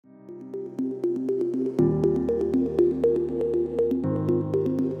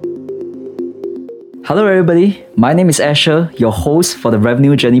Hello, everybody. My name is Asher, your host for the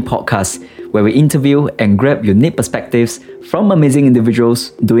Revenue Journey podcast, where we interview and grab unique perspectives from amazing individuals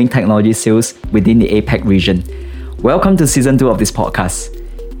doing technology sales within the APAC region. Welcome to season 2 of this podcast.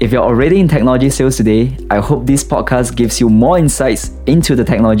 If you're already in technology sales today, I hope this podcast gives you more insights into the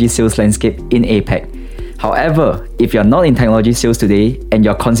technology sales landscape in APAC. However, if you're not in technology sales today and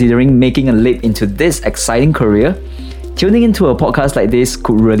you're considering making a leap into this exciting career, tuning into a podcast like this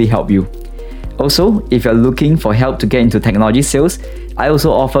could really help you. Also, if you're looking for help to get into technology sales, I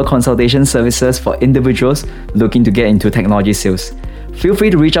also offer consultation services for individuals looking to get into technology sales. Feel free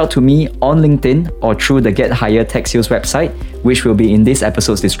to reach out to me on LinkedIn or through the Get Higher Tech Sales website, which will be in this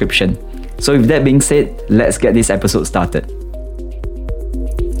episode's description. So with that being said, let's get this episode started.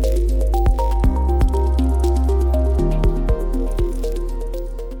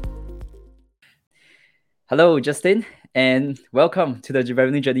 Hello, Justin, and welcome to the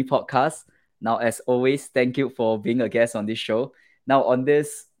Revenue Journey podcast. Now, as always, thank you for being a guest on this show. Now, on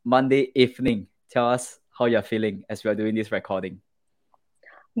this Monday evening, tell us how you're feeling as we are doing this recording.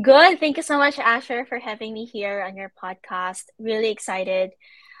 Good. Thank you so much, Asher, for having me here on your podcast. Really excited.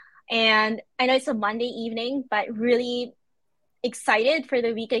 And I know it's a Monday evening, but really excited for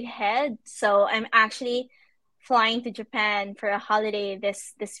the week ahead. So I'm actually flying to Japan for a holiday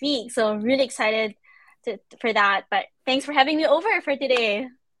this week. So I'm really excited for that. But thanks for having me over for today.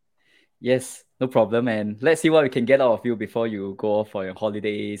 Yes, no problem. And let's see what we can get out of you before you go off for your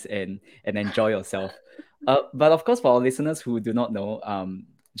holidays and enjoy yourself. But of course, for our listeners who do not know,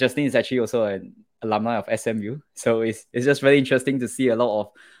 Justin is actually also an alumni of SMU. So it's just very interesting to see a lot of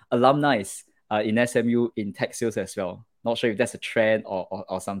alumni in SMU in tech sales as well. Not sure if that's a trend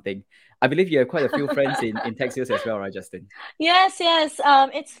or something. I believe you have quite a few friends in tech sales as well, right, Justin? Yes.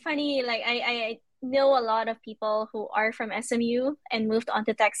 It's funny. Like I know a lot of people who are from SMU and moved on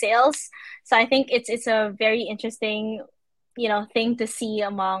to tech sales. So I think it's a very interesting, thing to see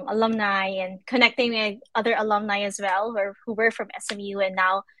among alumni and connecting with other alumni as well who were from SMU and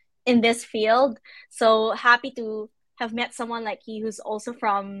now in this field. So happy to have met someone like you who's also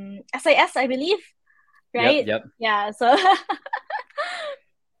from SIS, I believe, right? Yep. Yeah. So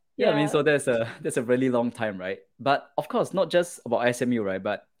Yeah, I mean, yeah. so that's a really long time, right? But of course, not just about SMU, right?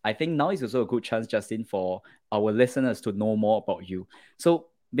 But I think now is also a good chance, Justin, for our listeners to know more about you. So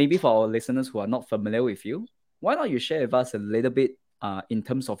maybe for our listeners who are not familiar with you, why don't you share with us a little bit in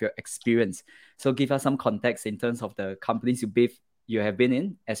terms of your experience? So give us some context in terms of the companies you have been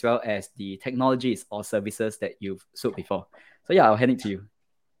in, as well as the technologies or services that you've sold before. So yeah, I'll hand it to you.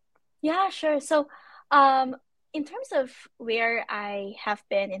 Yeah, sure. So, um, in terms of where I have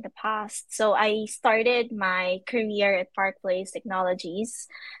been in the past, so I started my career at Park Place Technologies.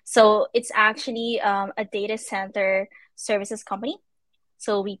 So it's actually a data center services company.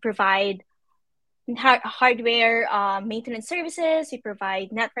 So we provide hardware maintenance services. We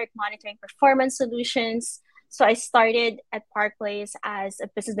provide network monitoring performance solutions. So I started at Park Place as a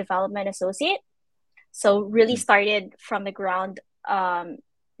business development associate. So really started from the ground,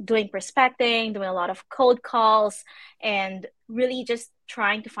 doing prospecting, doing a lot of cold calls, and really just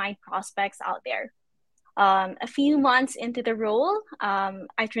trying to find prospects out there. A few months into the role,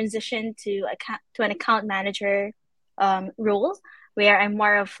 I transitioned to an account manager role, where I'm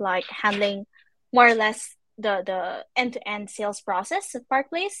more of like handling more or less the end-to-end sales process at Park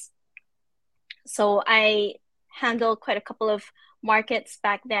Place. So I handle quite a couple of markets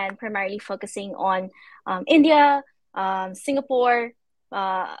back then, primarily focusing on India, Singapore,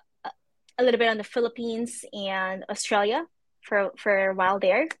 uh, a little bit on the Philippines and Australia for a while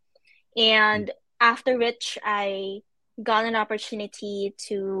there. And after which I got an opportunity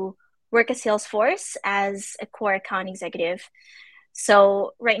to work at Salesforce as a core account executive.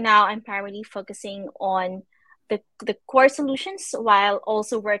 So right now I'm primarily focusing on the core solutions while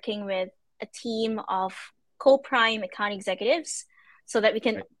also working with a team of co-prime account executives so that we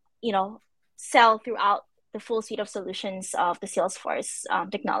can, sell throughout the full suite of solutions of the Salesforce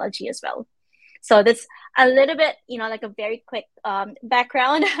technology as well. So that's a little bit, like a very quick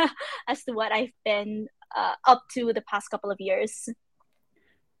background as to what I've been up to the past couple of years.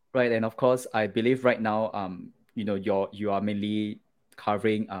 Right, and of course, I believe right now, you are mainly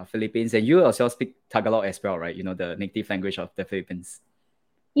covering Philippines, and you yourself speak Tagalog as well, right? The native language of the Philippines.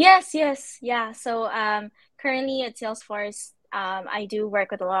 Yes, yeah. So currently at Salesforce, I do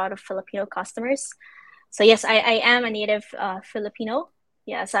work with a lot of Filipino customers. So yes, I am a native Filipino.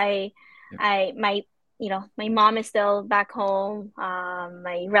 Yes, Yep. my mom is still back home.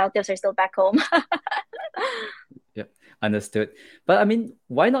 My relatives are still back home. Yep, understood. But I mean,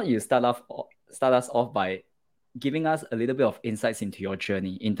 why not you start us off by giving us a little bit of insights into your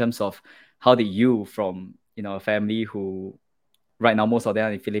journey in terms of how did you from a family who right now most of them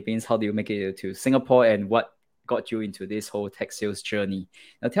are in the Philippines, how do you make it to Singapore, and what got you into this whole tech sales journey?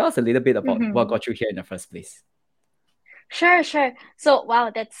 Now tell us a little bit about what Mm-hmm. got you here in the first place. Sure, sure. So,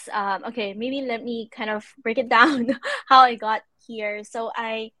 wow, that's okay. Maybe let me kind of break it down how I got here. So,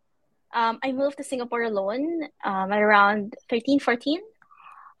 I moved to Singapore alone at around 13, 14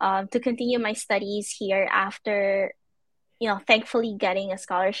 to continue my studies here after, thankfully getting a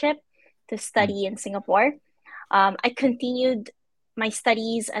scholarship to Mm, study in Singapore. I continued my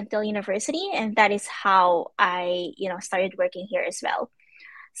studies until university, and that is how I, started working here as well.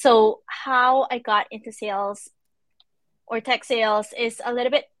 So, how I got into sales or tech sales is a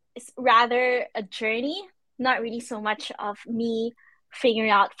little bit, it's rather a journey, not really so much of me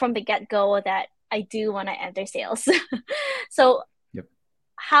figuring out from the get-go that I do want to enter sales. So yep.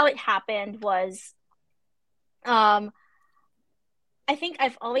 how it happened was um I think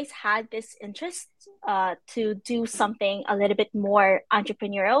I've always had this interest to do something a little bit more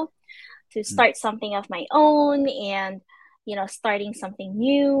entrepreneurial, to Mm, start something of my own and starting something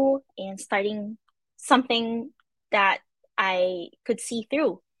new and starting something that I could see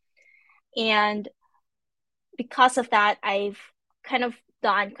through. And because of that, I've kind of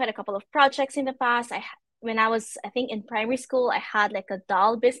done quite a couple of projects in the past. When I was, I think, in primary school, I had like a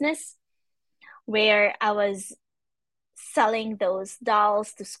doll business where I was selling those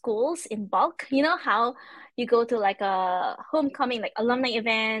dolls to schools in bulk. You know how you go to like a homecoming, like alumni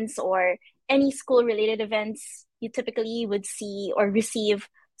events or any school related events, you typically would see or receive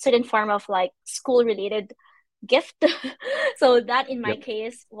certain form of like school related gift. So that in my yep.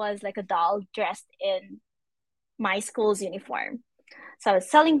 case was like a doll dressed in my school's uniform. So I was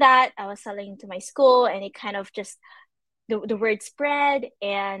selling that, I was selling to my school, and it kind of just the word spread,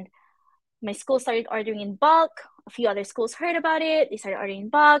 and my school started ordering in bulk. A few other schools heard about it. They started ordering in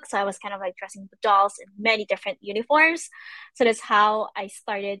bulk. So I was kind of like dressing the dolls in many different uniforms. So that's how I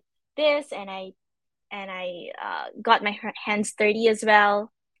started this, and I got my hands dirty as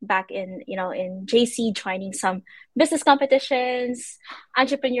well back in in JC, joining some business competitions,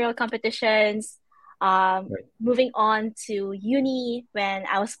 entrepreneurial competitions. Right. Moving on to uni when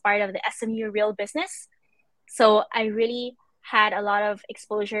I was part of the SMU Real Business. So I really had a lot of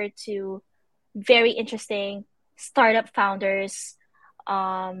exposure to very interesting startup founders,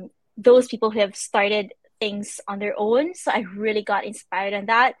 those people who have started things on their own. So I really got inspired on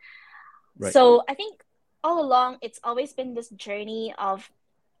that. Right. So I think all along, it's always been this journey of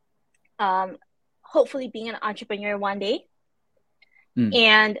um, hopefully being an entrepreneur one day. Mm,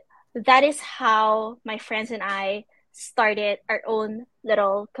 And that is how my friends and I started our own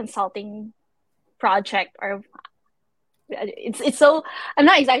little consulting project, or it's so, I'm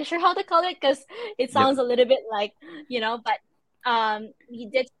not exactly sure how to call it because it yep. sounds a little bit like, but we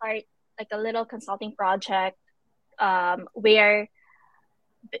did start like a little consulting project where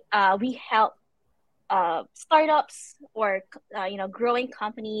we help startups or growing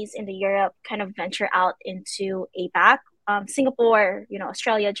companies in the Europe kind of venture out into APAC, Singapore,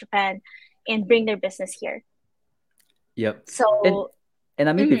 Australia, Japan, and bring their business here. Yep. And So and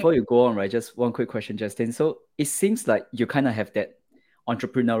I mean, mhm, before you go on, right, just one quick question, Justin. So it seems like you kind of have that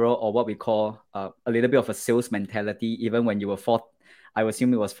entrepreneurial or what we call a little bit of a sales mentality, even when you were four, I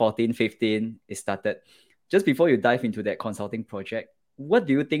assume it was 14, 15, it started. Just before you dive into that consulting project, what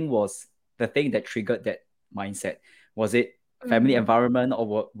do you think was the thing that triggered that mindset? Was it family mhm. environment,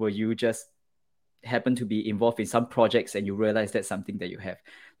 or were you just happen to be involved in some projects and you realize that's something that you have?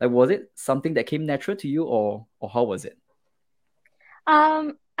 Like, was it something that came natural to you, or how was it?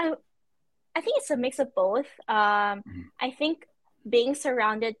 Um, I I think it's a mix of both. Mhm. I think being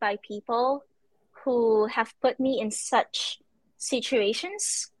surrounded by people who have put me in such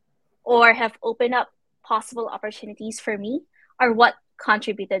situations or have opened up possible opportunities for me are what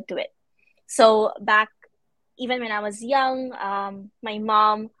contributed to it. So back even when I was young, my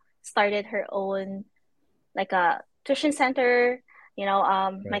mom started her own like a tuition center.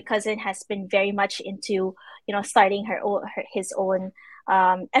 My Right. cousin has been very much into, starting his own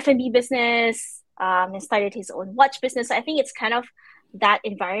F&B business, and started his own watch business. So I think it's kind of that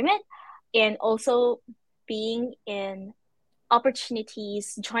environment, and also being in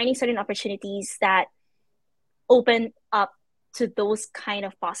opportunities, joining certain opportunities that open up to those kind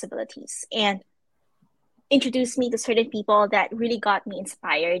of possibilities and introduced me to certain people that really got me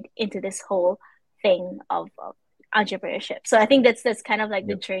inspired into this whole thing of entrepreneurship. So I think that's kind of like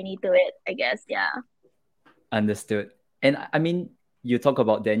the Yep. journey to it, I guess. Yeah. Understood. And I mean, you talk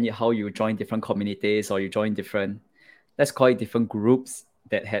about then how you join different communities or you join different, let's call it different groups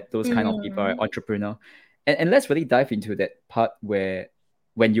that had those kind of people, right? Mm. Entrepreneur. And let's really dive into that part where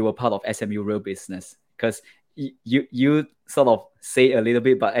when you were part of SMU Real Business, because you sort of say a little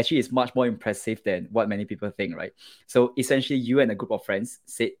bit, but actually it's much more impressive than what many people think, right? So essentially, you and a group of friends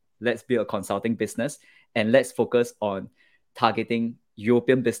said, let's build a consulting business and let's focus on targeting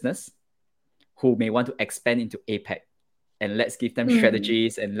European business who may want to expand into APAC, and let's give them Mm,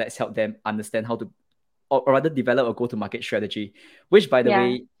 strategies and let's help them understand how to, or rather develop a go-to-market strategy, which by the yeah.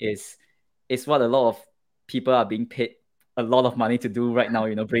 way is what a lot of people are being paid a lot of money to do right now,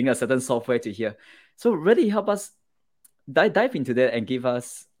 bring a certain software to here. So really help us dive into that and give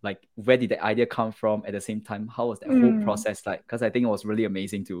us like where did the idea come from, at the same time how was that whole Mm, process like, because I think it was really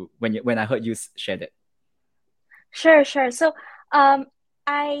amazing to when I heard you share that. sure, sure. So,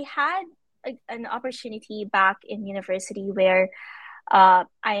 I had an opportunity back in university where I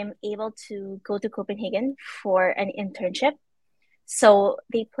am able to go to Copenhagen for an internship. So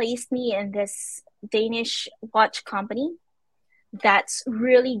they placed me in this Danish watch company that's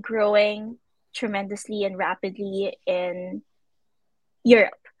really growing tremendously and rapidly in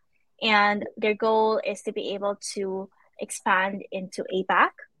Europe. And their goal is to be able to expand into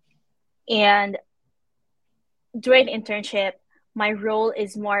APAC. And during the internship, my role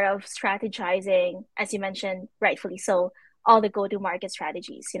is more of strategizing, as you mentioned, rightfully so, all the go-to-market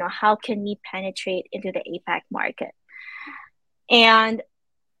strategies. How can we penetrate into the APAC market? And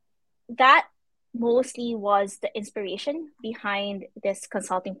that mostly was the inspiration behind this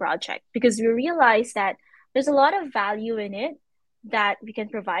consulting project because we realized that there's a lot of value in it that we can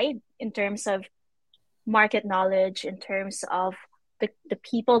provide in terms of market knowledge, in terms of the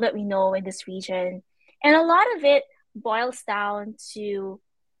people that we know in this region. And a lot of it boils down to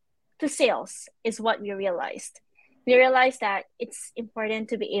sales, is what we realized. We realized that it's important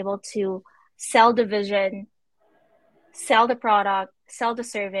to be able to sell the vision, sell the product, sell the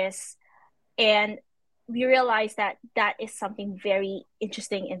service, and we realized that that is something very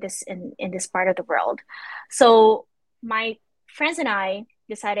interesting in this part of the world. So my friends and I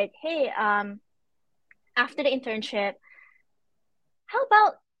decided, hey, after the internship, how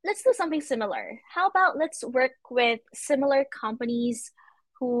about let's do something similar? How about let's work with similar companies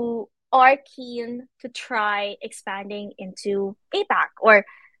who are keen to try expanding into APAC, or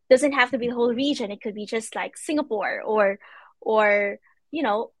doesn't have to be the whole region. It could be just like Singapore or you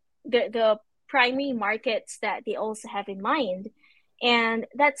know the primary markets that they also have in mind. And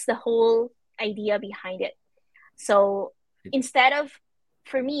that's the whole idea behind it. So instead of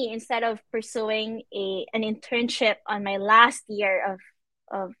for me, instead of pursuing an internship on my last year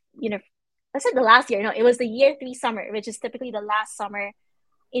of I said the last year. No, it was the year three summer, which is typically the last summer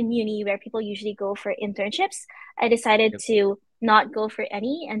in uni where people usually go for internships. I decided Yep. to not go for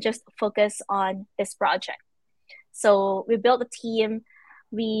any and just focus on this project. So we built a team.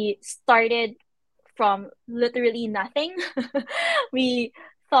 We started from literally nothing. We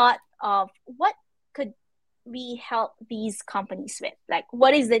thought of what could we help these companies with? Like,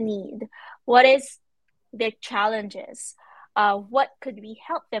 what is the need? What is their challenges? What could we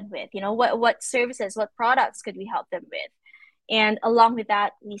help them with? What services, what products could we help them with? And along with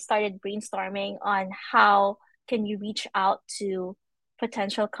that, we started brainstorming on how can we reach out to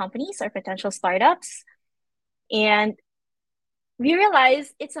potential companies or potential startups. And we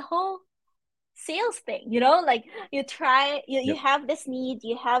realized it's a whole sales thing, like you Yep. have this need,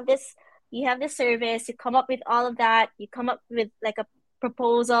 you have this service, you come up with all of that, you come up with like a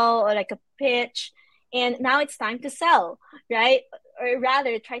proposal or like a pitch, and now it's time to sell, right? Or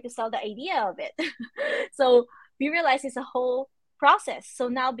rather try to sell the idea of it. So we realize it's a whole process. So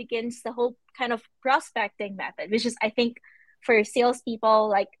now begins the whole kind of prospecting method, which is, I think, for salespeople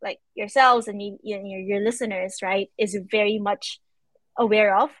like yourselves and your listeners, right, is very much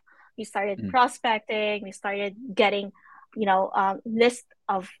aware of. We started Mm. prospecting. We started getting, list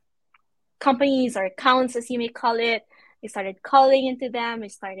of companies or accounts, as you may call it. We started calling into them. We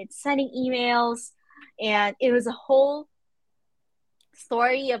started sending emails, and it was a whole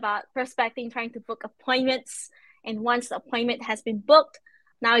story about prospecting, trying to book appointments. And once the appointment has been booked,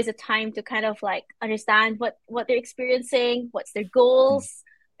 now is the time to kind of like understand what they're experiencing, what's their Mm. goals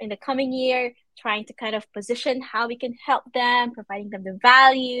in the coming year, trying to kind of position how we can help them, providing them the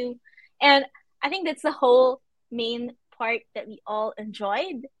value. And I think that's the whole main part that we all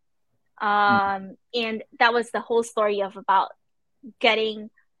enjoyed. Mm. And that was the whole story of about getting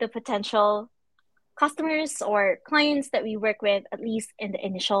the potential customers or clients that we work with, at least in the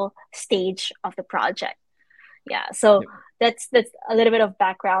initial stage of the project. Yeah, so Yep. that's a little bit of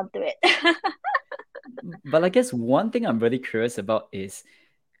background to it. But I guess one thing I'm really curious about is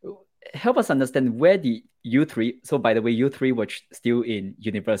help us understand where the you three. So by the way, you three were still in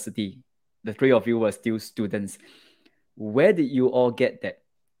university. the three of you were still students. Where did you all get that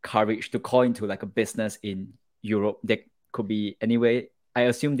courage to call into like a business in Europe? That could be anyway. I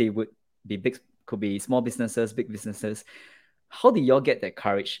assume they would be big, could be small businesses, big businesses. How did y'all get that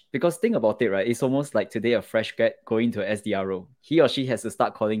courage? Because think about it, right? It's almost like today a fresh grad going to a SDRO. He or she has to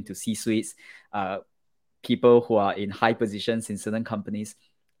start calling to C-suites, uh, people who are in high positions in certain companies.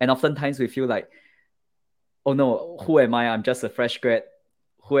 And oftentimes we feel like, oh no, who am I? I'm just a fresh grad.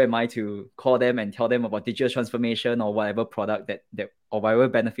 Who am I to call them and tell them about digital transformation or whatever product that or whatever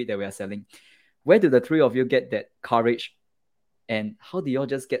benefit that we are selling? Where do the three of you get that courage, and how do you all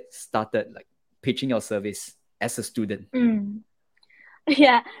just get started like pitching your service as a student? Mm.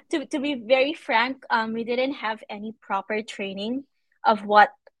 Yeah, to be very frank, we didn't have any proper training of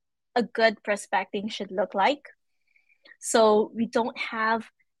what a good prospecting should look like. So we don't have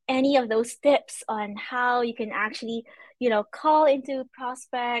any of those tips on how you can actually, call into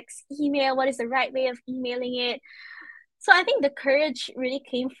prospects, email, what is the right way of emailing it. So I think the courage really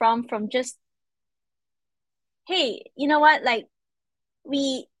came from just, hey, you know what? Like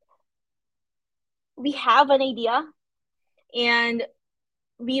we we have an idea and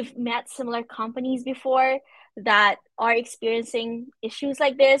we've met similar companies before that are experiencing issues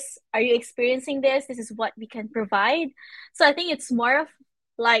like this. Are you experiencing this? This is what we can provide. So I think it's more of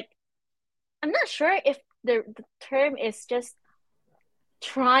like, I'm not sure if the term is just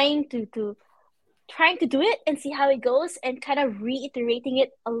trying to trying to do it and see how it goes and kind of reiterating it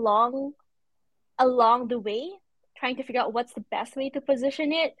along the way, trying to figure out what's the best way to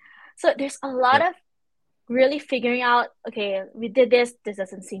position it. So there's a lot Yep. of really figuring out, okay, we did this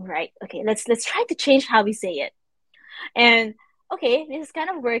doesn't seem right. Okay, let's try to change how we say it. And okay, this is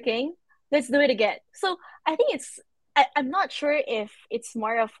kind of working. Let's do it again. So I think I'm not sure if it's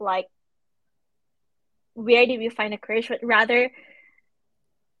more of like where did we find the courage, but rather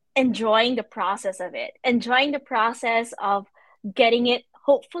enjoying the process of it, enjoying the process of getting it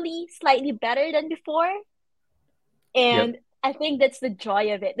hopefully slightly better than before. Yep. And I think that's the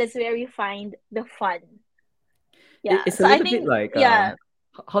joy of it. That's where we find the fun. Yeah. It's a So I little bit think, like yeah.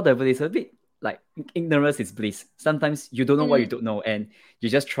 how do I put this? A bit like ignorance is bliss. Sometimes you don't know what you Mm, don't know, and you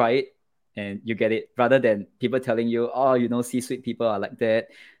just try it and you get it. Rather than people telling you, oh, C-suite people are like that,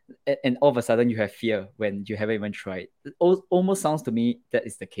 and all of a sudden you have fear when you haven't even tried. It almost sounds to me that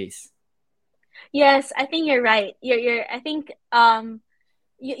is the case. yes, I think you're right. I think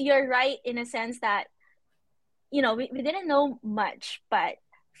you're right in a sense that, we didn't know much, but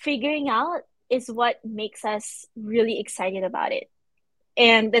figuring out is what makes us really excited about it.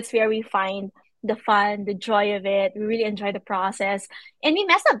 And that's where we find the fun, the joy of it. We really enjoy the process. And we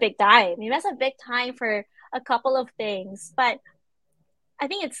mess up big time. We mess up big time for a couple of things. But I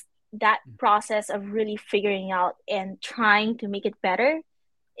think it's that process of really figuring out and trying to make it better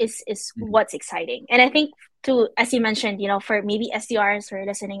is Mhm. what's exciting. And I think to, as you mentioned, for maybe SDRs who are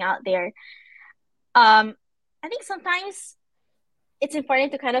listening out there, I think sometimes it's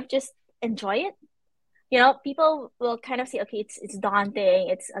important to kind of just enjoy it. People will kind of say, okay, it's daunting,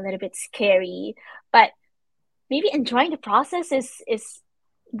 it's a little bit scary, but maybe enjoying the process is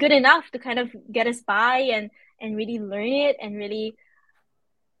good enough to kind of get us by and really learn it and really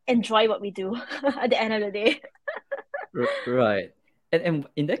enjoy what we do at the end of the day. Right. And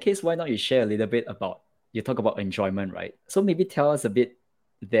in that case, why not you share a little bit about, you talk about enjoyment, right? So maybe tell us a bit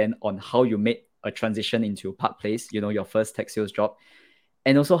then on how you made a transition into Park Place, your first tech sales job.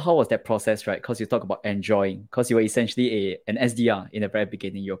 And also how was that process, right? Because you talk about enjoying, because you were essentially an SDR in the very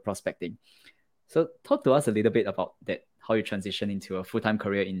beginning, you're prospecting. So talk to us a little bit about that, how you transition into a full-time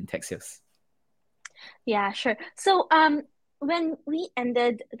career in tech sales. Yeah, sure. So when we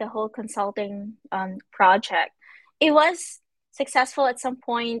ended the whole consulting project, it was successful at some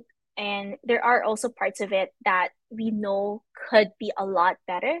point, and there are also parts of it that we know could be a lot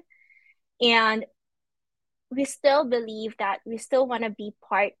better. And we still believe that we still want to be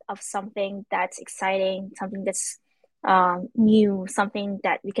part of something that's exciting, something that's new, something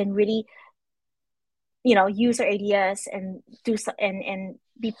that we can really, use our ideas and do so, and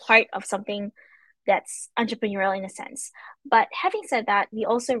be part of something that's entrepreneurial in a sense. But having said that, we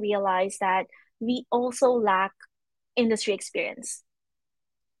also realize that we also lack industry experience.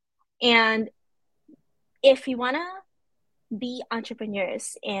 And if we want to be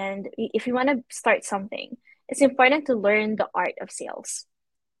entrepreneurs and if we want to start something, it's important to learn the art of sales.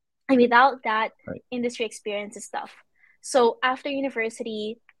 And without that, Right. industry experience is tough. So after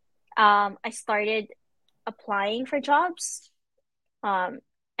university, I started applying for jobs. Um,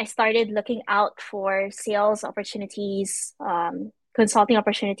 I started looking out for sales opportunities, consulting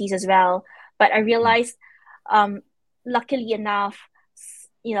opportunities as well. But I Mm. realized, luckily enough,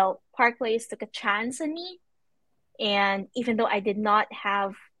 Park Place took a chance on me. And even though I did not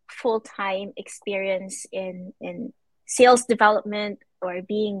have full-time experience in sales development or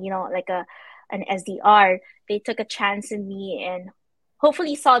being, like an SDR, they took a chance in me and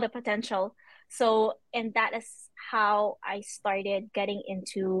hopefully saw the potential. So, and that is how I started getting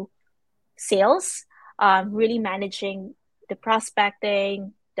into sales, really managing the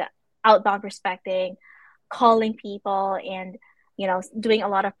prospecting, the outbound prospecting, calling people, and doing a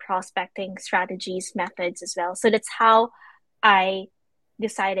lot of prospecting strategies, methods as well. So that's how I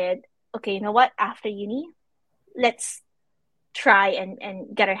decided, okay, you know what? After uni, let's try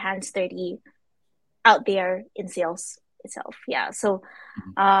and get our hands dirty out there in sales itself. Yeah. So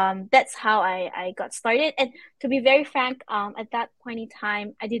Mhm. that's how I got started. And to be very frank, at that point in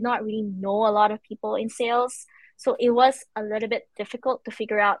time, I did not really know a lot of people in sales. So it was a little bit difficult to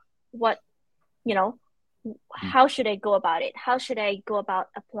figure out what, you know, Mm. how should I go about it? How should I go about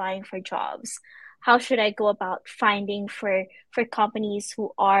applying for jobs? How should I go about finding for companies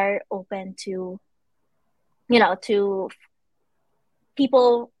who are open to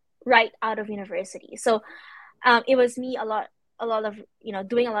people right out of university? So it was me a lot of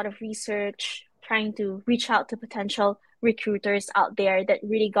doing a lot of research, trying to reach out to potential recruiters out there that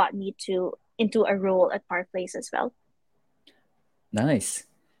really got me to into a role at Park Place as well. Nice.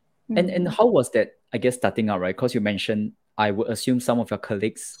 And Mm. how was that, I guess, starting out, right? Because you mentioned, I would assume some of your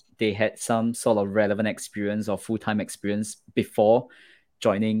colleagues, they had some sort of relevant experience or full-time experience before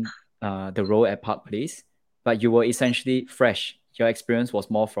joining the role at Park Place, but you were essentially fresh. Your experience was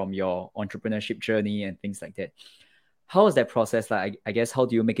more from your entrepreneurship journey and things like that. How was that process like? I guess, how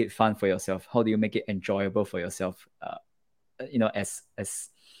do you make it fun for yourself? How do you make it enjoyable for yourself?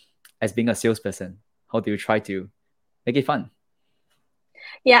 As being a salesperson, how do you try to make it fun?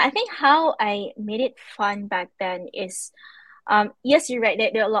 Yeah, I think how I made it fun back then is, yes, you're right.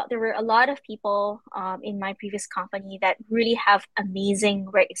 There were a lot of people in my previous company that really have amazing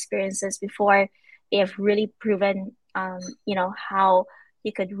work experiences before. They have really proven, how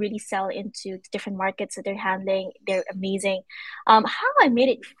you could really sell into different markets that they're handling. They're amazing. How I made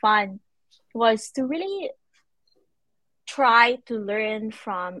it fun was to really try to learn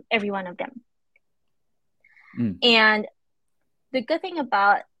from every one of them. Mm, And the good thing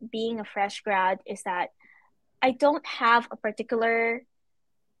about being a fresh grad is that I don't have a particular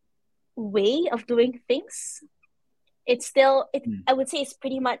way of doing things. It's still it mm, I would say it's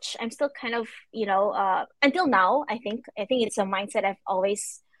pretty much I'm still kind of, until now, I think it's a mindset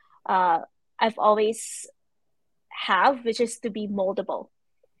uh I've always have, which is to be moldable.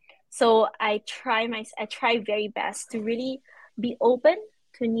 So I try very best to really be open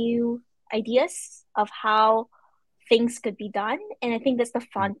to new ideas of how things could be done. And I think that's the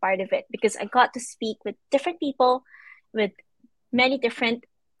mm, fun part of it because I got to speak with different people with many different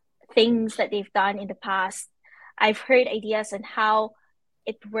things that they've done in the past. I've heard ideas on how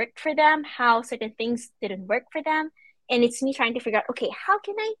it worked for them, how certain things didn't work for them. And it's me trying to figure out, okay, how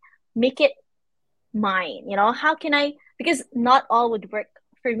can I make it mine? How can I, because not all would work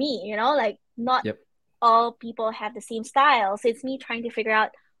for me, like not yep. all people have the same style. So it's me trying to figure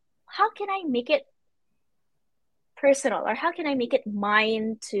out how can I make it personal or how can I make it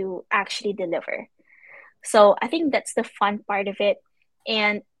mine to actually deliver. So I think that's the fun part of it.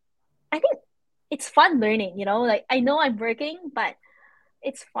 And I think it's fun learning, like I know I'm working, but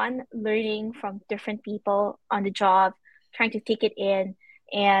it's fun learning from different people on the job, trying to take it in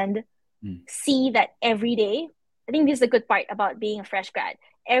and Mm. see that every day. I think this is the good part about being a fresh grad.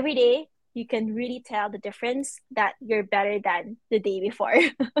 Every day you can really tell the difference that you're better than the day before.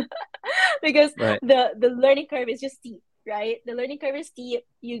 Because Right. the learning curve is just steep, right? The learning curve is steep.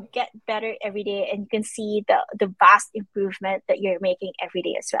 You get better every day and you can see the vast improvement that you're making every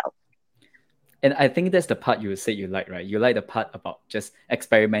day as well. And I think that's the part you say you like, right? You like the part about just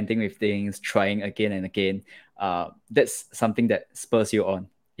experimenting with things, trying again and again. That's something that spurs you on,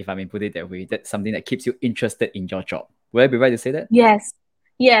 if I may put it that way. That's something that keeps you interested in your job. Would I be right to say that? Yes.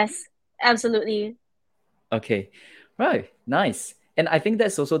 Yes, absolutely. Okay, right, nice. And I think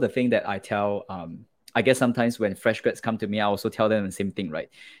that's also the thing that I tell. I guess sometimes when fresh grads come to me, I also tell them the same thing, right?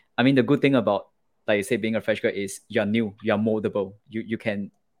 I mean, the good thing about, like you say, being a fresh grad is you're new, you're moldable, you can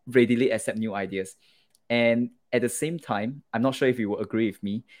readily accept new ideas. And at the same time, I'm not sure if you will agree with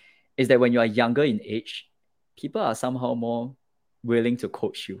me, is that when you are younger in age, people are somehow more willing to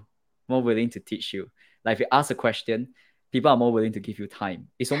coach you, more willing to teach you. Like if you ask a question, people are more willing to give you time.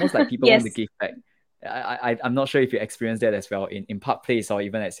 It's almost like people want to Yes. give back. I'm not sure if you experienced that as well in Park Place or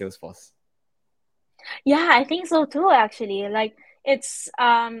even at Salesforce. Yeah, I think so too, actually. Like it's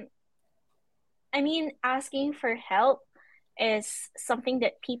I mean, asking for help is something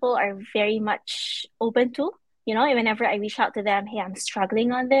that people are very much open to. You know, whenever I reach out to them, hey, I'm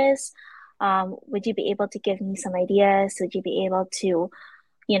struggling on this. Would you be able to give me some ideas? Would you be able to,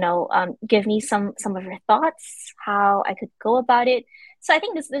 give me some of your thoughts, how I could go about it? So I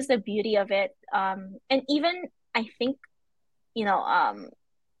think this is the beauty of it. And even I think, you know,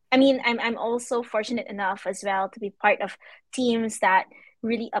 I mean, I'm also fortunate enough as well to be part of teams that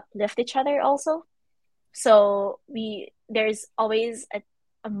really uplift each other also. So there's always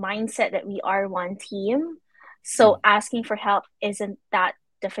a mindset that we are one team. So Mm. asking for help isn't that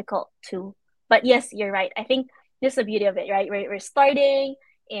difficult too. But yes, you're right. I think this is the beauty of it, right? We're starting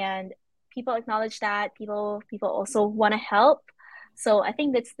and people acknowledge that. People also want to help. So I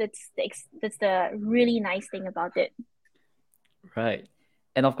think that's the really nice thing about it. Right.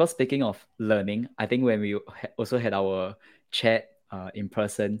 And of course, speaking of learning, I think when we also had our chat in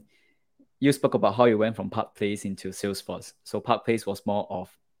person, you spoke about how you went from Park Place into Salesforce. So Park Place was more of,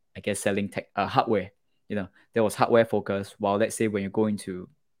 I guess, selling tech hardware. There was hardware focus. While let's say when you go into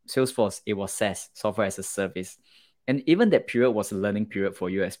Salesforce, it was SaaS, software as a service. And even that period was a learning period for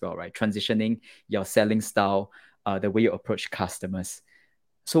you as well, right? Transitioning your selling style, the way you approach customers.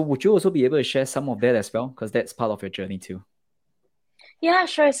 So would you also be able to share some of that as well? Because that's part of your journey too. Yeah,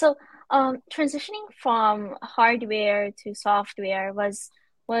 sure. So, transitioning from hardware to software was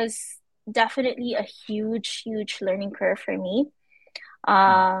definitely a huge learning curve for me. Mm,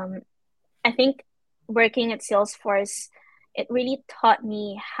 Um, I think working at Salesforce, it really taught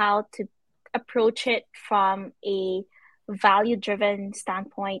me how to approach it from a value-driven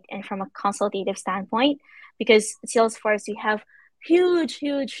standpoint and from a consultative standpoint, because Salesforce, we have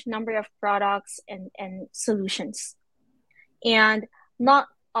huge number of products and solutions, and not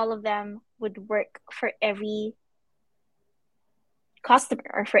all of them would work for every customer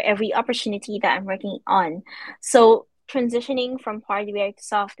or for every opportunity that I'm working on. So transitioning from hardware to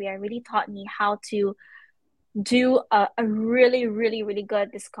software really taught me how to do a really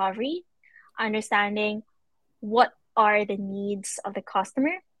good discovery, understanding what are the needs of the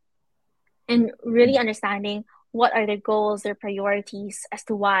customer and really mm, understanding what are their goals, their priorities as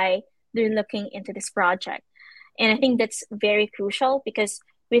to why they're looking into this project. And I think that's very crucial because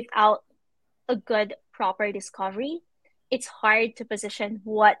without a good, proper discovery, it's hard to position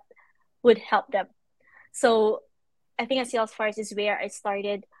what would help them. So I think at Salesforce is where I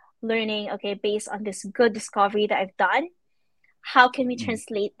started learning, okay, based on this good discovery that I've done, how can we mm,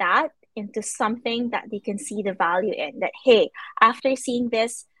 translate that into something that they can see the value in? That, hey, after seeing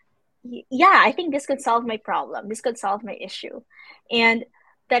this, yeah, I think this could solve my problem. This could solve my issue. And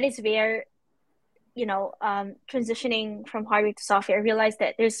that is where transitioning from hardware to software, I realized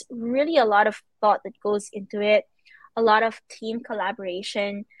that there's really a lot of thought that goes into it, a lot of team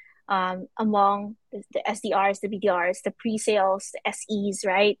collaboration among the SDRs, the BDRs, the pre-sales, the SEs,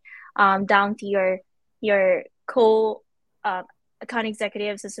 right? Down to your co uh, account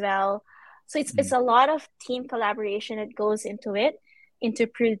executives as well. So it's mm, a lot of team collaboration that goes into it, into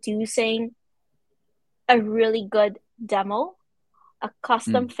producing a really good demo, a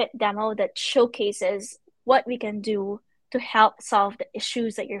custom mm. fit demo that showcases what we can do to help solve the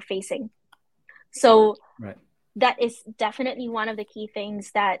issues that you're facing. So Right. that is definitely one of the key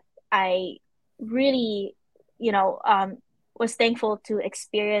things that I really, you know, um, was thankful to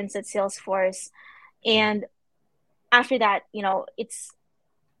experience at Salesforce. And after that,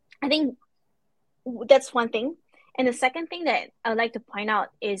 I think that's one thing. And the second thing that I would like to point out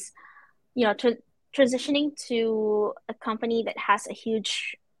is, transitioning to a company that has a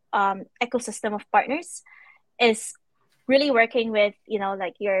huge ecosystem of partners is really working with,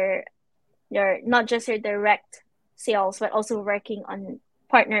 like your not just your direct sales, but also working on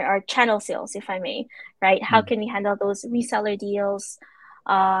partner or channel sales, if I may, right? How Mm, can we handle those reseller deals,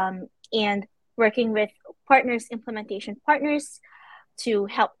 and working with partners, implementation partners to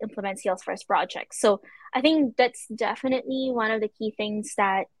help implement Salesforce projects. So I think that's definitely one of the key things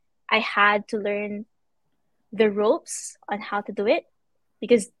that I had to learn the ropes on how to do it,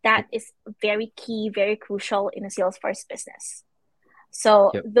 because that yep. is very key, very crucial in a Salesforce business.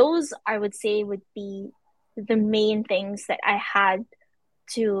 So Yep. those I would say would be the main things that I had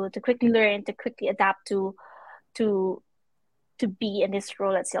to quickly learn, to quickly adapt to to be in this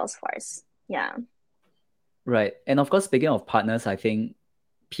role at Salesforce. Yeah. Right. And of course, speaking of partners, I think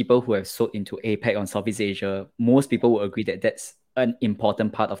people who have sold into APAC on Southeast Asia, most people will agree that that's an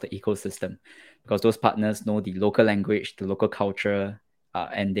important part of the ecosystem because those partners know the local language, the local culture,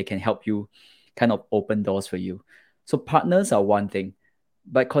 and they can help you kind of open doors for you. So partners are one thing,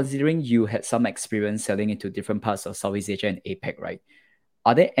 but considering you had some experience selling into different parts of Southeast Asia and APAC, right?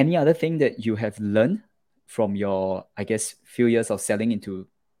 Are there any other thing that you have learned from your, I guess, few years of selling into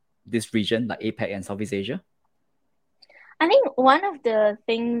this region like APAC and Southeast Asia? I think one of the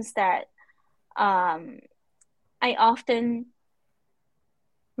things that um, I often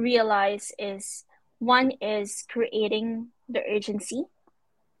realize is one is creating the urgency. Mm,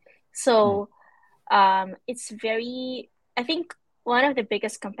 So it's very, I think one of the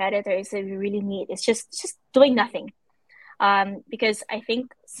biggest competitors that we really need is just doing nothing. Because I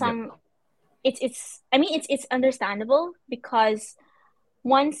think yep. it's I mean it's understandable because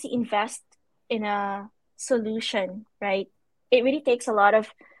once you invest in a solution, right, it really takes a lot of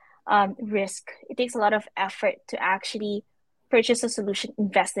risk. It takes a lot of effort to actually purchase a solution,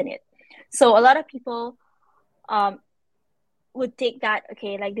 invest in it. So a lot of people um, would take that,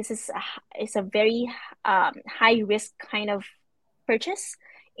 okay, like this is it's a very high risk kind of purchase,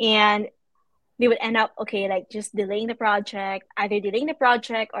 and they would end up, okay, like just delaying the project, either delaying the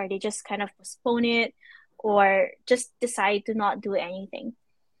project or they just kind of postpone it or just decide to not do anything.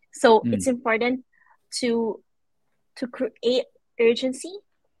 So it's Mm, important to create urgency,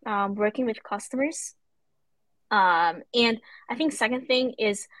 working with customers. And I think second thing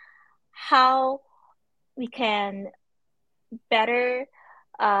is how we can better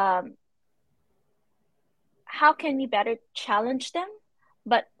um, how can we better challenge them,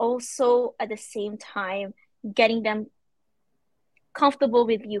 but also at the same time getting them comfortable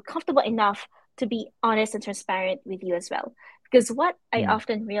with you, comfortable enough to be honest and transparent with you as well. Because what I mm,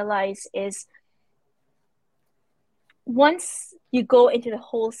 often realize is once you go into the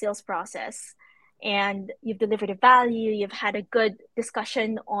whole sales process and you've delivered a value, you've had a good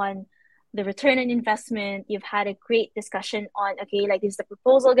discussion on the return on investment, you've had a great discussion on, okay, like this is the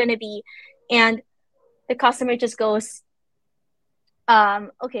proposal going to be, and the customer just goes,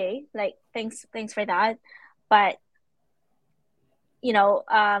 okay, like thanks for that, but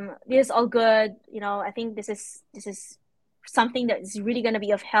this is all good. I think this is something that is really gonna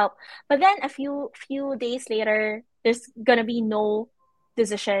be of help. But then a few days later, there's gonna be no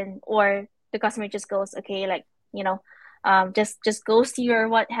decision, or the customer just goes, okay, like, just goes to you or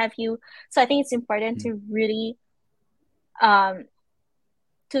what have you. So I think it's important mm, to really um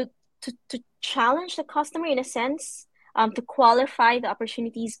to to challenge the customer in a sense, to qualify the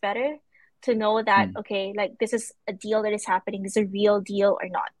opportunities better, to know that, mm, okay, like this is a deal that is happening, this is a real deal or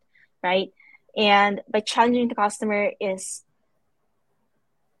not, right? And by challenging the customer is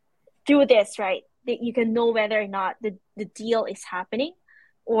through this, right? That you can know whether or not the deal is happening,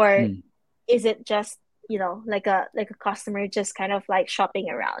 or mm, is it just, like a customer just kind of like shopping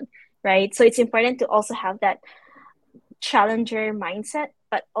around, right? So it's important to also have that challenger mindset,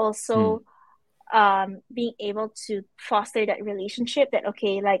 but mm, also being able to foster that relationship, that,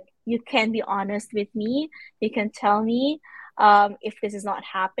 okay, like you can be honest with me, you can tell me if this is not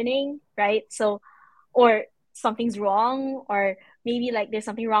happening, right? So, or something's wrong, or maybe like there's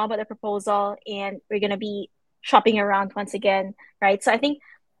something wrong about the proposal and we're going to be shopping around once again, right? So I think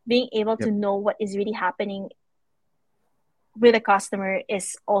being able to yep. know what is really happening with a customer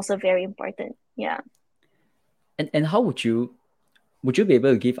is also very important. Yeah. And how would you be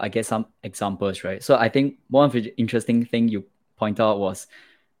able to give, I guess, some examples, right? So I think one of the interesting thing you point out was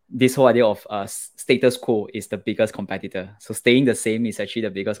this whole idea of status quo is the biggest competitor. So staying the same is actually the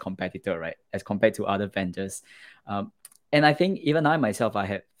biggest competitor, right? As compared to other vendors. Um, and I think even I myself, I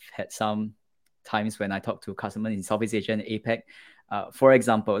have had some times when I talk to customers in Southeast Asia and APAC. For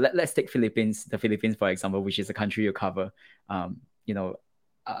example, let's take the Philippines, for example, which is a country you cover. You know,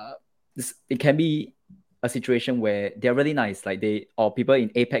 uh, it can be a situation where they're really nice, like they, or people in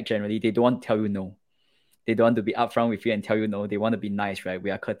APAC generally, they don't want to tell you no. They don't want to be upfront with you and tell you no. They want to be nice, right?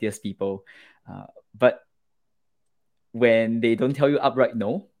 We are courteous people. But when they don't tell you outright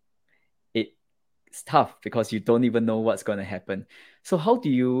no, it's tough because you don't even know what's going to happen. So how do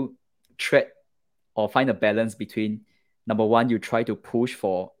you tread or find a balance between, number one, you try to push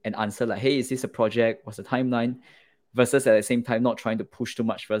for an answer like, hey, is this a project? What's the timeline? Versus at the same time, not trying to push too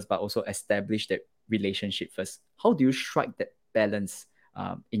much first, but also establish that relationship first. How do you strike that balance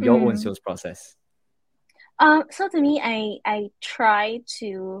in your own Mm. sales process? So to me, I try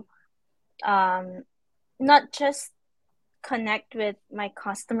to um, not just connect with my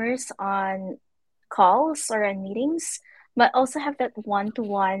customers on calls or on meetings, but also have that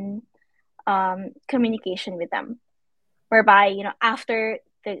one-to-one communication with them, whereby, after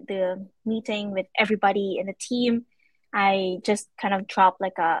the meeting with everybody in the team, I just kind of drop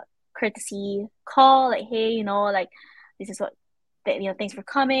like a courtesy call, like, hey, like this is what, thanks for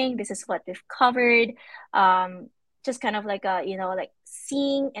coming, this is what we've covered. um just kind of like a, like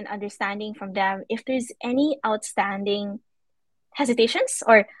seeing and understanding from them if there's any outstanding hesitations,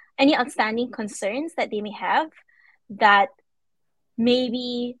 or any outstanding concerns that they may have that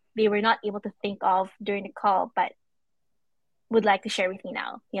maybe they were not able to think of during the call, but would like to share with me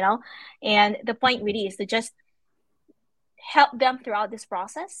now, you know? And the point really is to just help them throughout this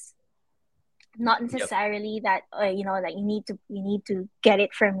process, not Yep. necessarily that like you need to get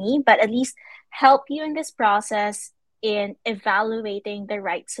it from me, but at least help you in this process in evaluating the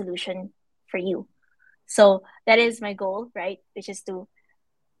right solution for you. So that is my goal, right? Which is to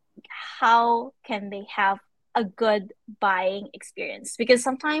how can they have a good buying experience, because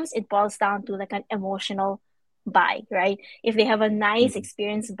sometimes it boils down to like an emotional buy, right? If they have a nice Mm.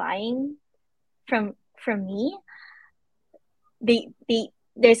 experience buying from me, they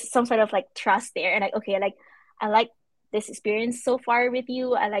there's some sort of like trust there, and like, okay, like I like this experience so far with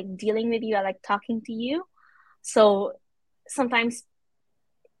you, I like dealing with you, I like talking to you. So sometimes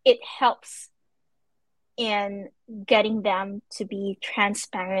it helps in getting them to be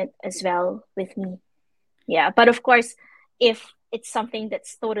transparent as well with me. Yeah, but of course, if it's something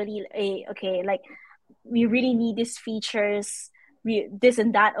that's totally a okay, like we really need these features, we this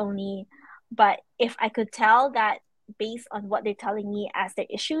and that only. But if I could tell that based on what they're telling me as their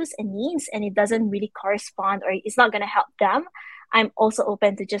issues and needs, and it doesn't really correspond or it's not gonna help them, I'm also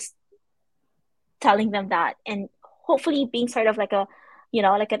open to just telling them that, and hopefully being sort of like a,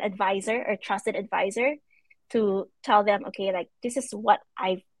 like an advisor or trusted advisor to tell them, okay, like this is what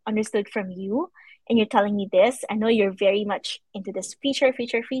I've understood from you, and you're telling me this. I know you're very much into this feature,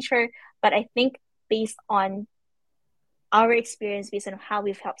 but I think based on our experience, based on how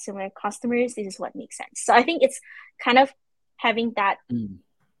we've helped similar customers, this is what makes sense. So I think it's kind of having that,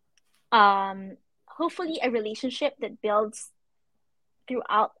 Mm. hopefully a relationship that builds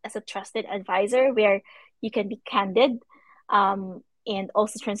throughout as a trusted advisor, where you can be candid, and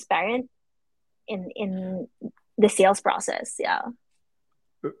also transparent in the sales process. Yeah.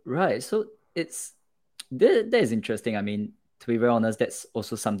 Right. So it's that is interesting. I mean, to be very honest, that's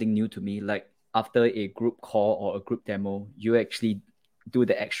also something new to me. Like after a group call or a group demo, you actually do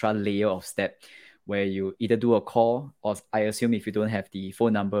the extra layer of step where you either do a call, or I assume if you don't have the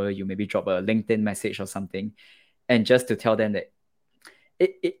phone number, you maybe drop a LinkedIn message or something, and just to tell them that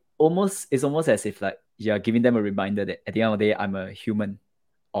it's almost as if like you're giving them a reminder that at the end of the day, I'm a human,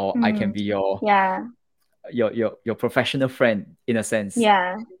 or I can Mm, be your yeah. your professional friend in a sense.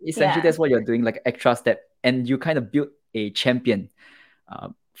 Yeah. Essentially, Yeah. that's what you're doing, like extra step, and you kind of build a champion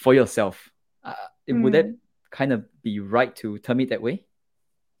for yourself. Would that Mm. kind of be right to term it that way?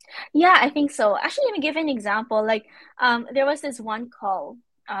 Yeah, I think so. Actually, let me give an example. Like, there was this one call,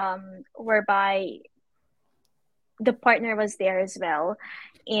 whereby the partner was there as well,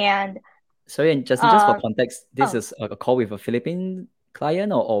 and Sorry, and just for um, context, this oh, is a call with a Philippine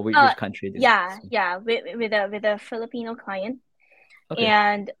client, or uh, which country this yeah, is? yeah, with a Filipino client, Okay.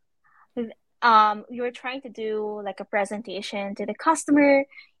 and we were trying to do like a presentation to the customer,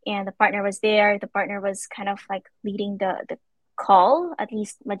 and the partner was there. The partner was kind of like leading the call, at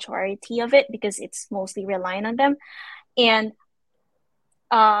least majority of it, because it's mostly relying on them. And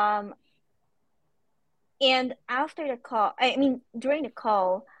um and after the call, I mean during the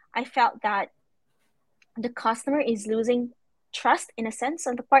call, I felt that the customer is losing trust in a sense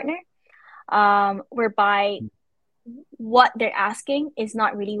on the partner, whereby what they're asking is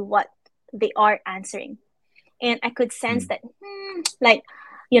not really what they are answering. And I could sense Mm. that, like,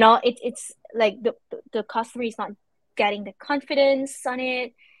 it's like the customer is not getting the confidence on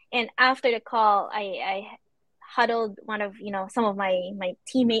it. And after the call, I huddled one of some of my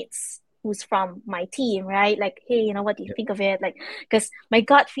teammates who's from my team, right? Like, hey, what do you Yep. think of it? Like, because my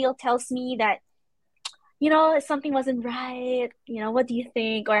gut feel tells me that something wasn't right. What do you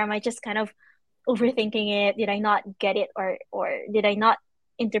think? Or am I just kind of overthinking it? Did I not get it, or did I not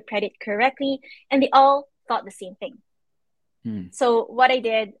interpret it correctly? And they all thought the same thing. Mm. So what I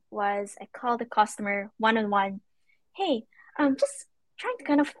did was I called the customer one on one. Hey, just trying to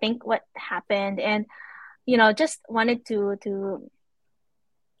kind of think what happened, and just wanted to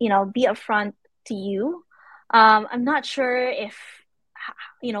be upfront to you. I'm not sure if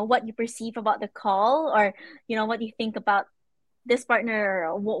what you perceive about the call, or what you think about this partner,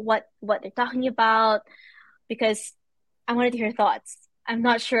 or what they're talking about, because I wanted to hear thoughts. I'm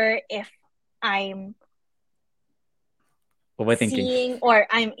not sure if I'm Overthinking. seeing, or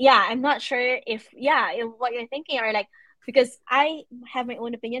I'm not sure if, if what you're thinking, or like, because I have my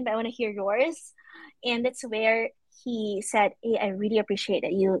own opinion, but I want to hear yours. And that's where he said, hey, I really appreciate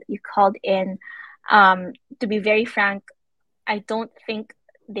that you called in. To be very frank, I don't think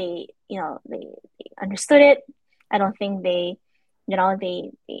they understood it. I don't think you know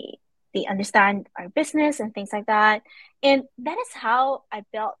they understand our business and things like that. And that is how I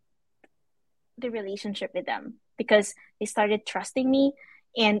built the relationship with them because they started trusting me,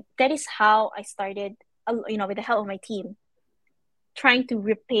 and that is how I started, with the help of my team, trying to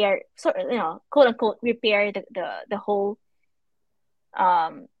repair, sort of, quote unquote, repair the whole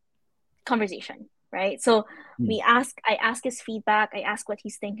um conversation, right? So Mm. I ask his feedback, I ask what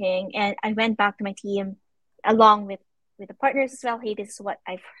he's thinking, and I went back to my team along with the partners as well. Hey, this is what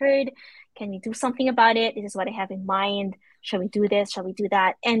I've heard. Can we do something about it? This is what I have in mind. Shall we do this? Shall we do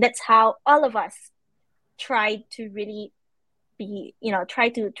that? And that's how all of us tried to really be, try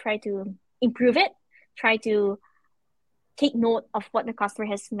to improve it, try to take note of what the customer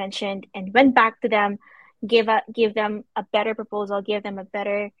has mentioned and went back to them, give them a better proposal, give them a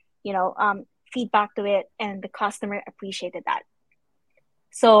better, feedback to it, and the customer appreciated that.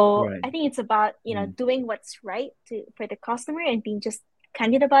 So Right. I think it's about, Mm. doing what's right for the customer and being just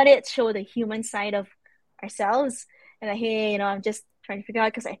candid about it, show the human side of ourselves. And like, hey, I'm just trying to figure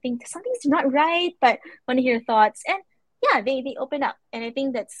out because I think something's not right, but want to hear your thoughts. And yeah, they open up. And I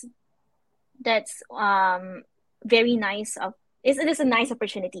think that's very nice of it is a nice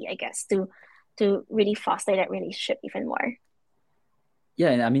opportunity, I guess, to really foster that relationship even more.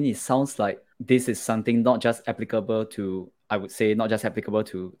 Yeah, and I mean, it sounds like this is something not just applicable to, I would say, not just applicable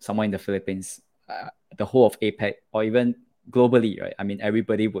to someone in the Philippines, the whole of APEC, or even globally, right? I mean,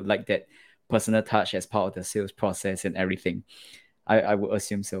 everybody would like that personal touch as part of the sales process and everything. I would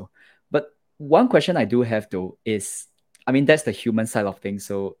assume so. But one question I do have though is, I mean, that's the human side of things.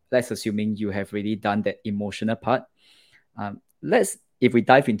 So let's assuming you have really done that emotional part. If we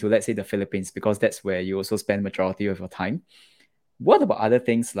dive into, let's say, the Philippines, because that's where you also spend majority of your time. What about other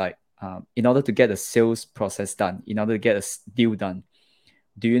things like, in order to get a sales process done, in order to get a deal done,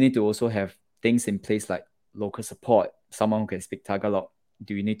 do you need to also have things in place like local support, someone who can speak Tagalog?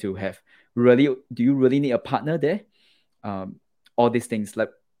 Do you need to have really, do you really need a partner there? All these things, like,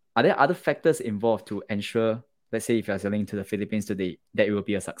 are there other factors involved to ensure, let's say, if you're selling to the Philippines today, that it will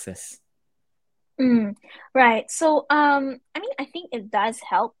be a success? Mm, right. So, I mean, I think it does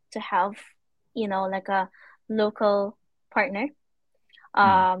help to have, like a local partner, Mm,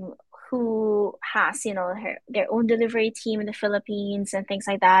 um, who has, their own delivery team in the Philippines and things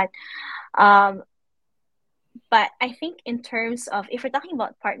like that. Um, but I think in terms of if we're talking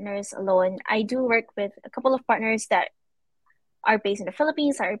about partners alone, I do work with a couple of partners that are based in the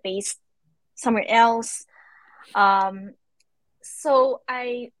Philippines, are based somewhere else. Um, So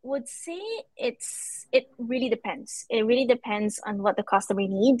I would say it really depends. It really depends on what the customer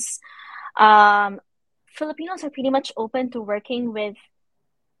needs. Um, Filipinos are pretty much open to working with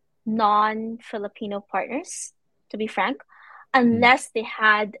non-Filipino partners, to be frank, mm, unless they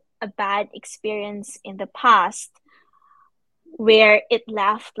had a bad experience in the past where it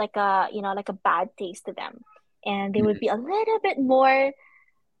left like a bad taste to them. And they would mm, be a little bit more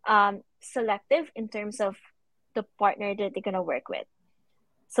selective in terms of the partner that they're gonna work with.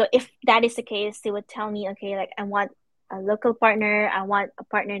 So if that is the case, they would tell me, okay, like I want a local partner, I want a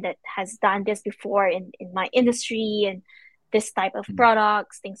partner that has done this before in my industry and this type of mm.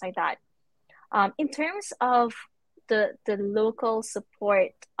 products, things like that. In terms of the local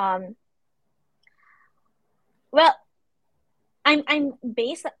support, well, I'm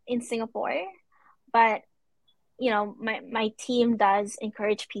based in Singapore, but my team does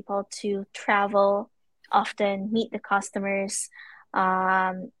encourage people to travel often, meet the customers.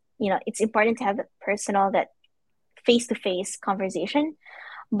 It's important to have that personal, that face-to-face conversation,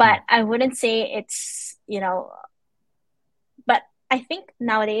 but Yeah. I wouldn't say it's, but I think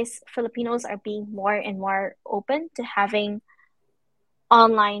nowadays Filipinos are being more and more open to having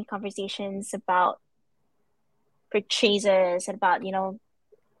online conversations about purchases and about,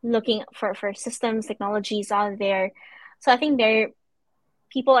 looking for systems, technologies out there. So I think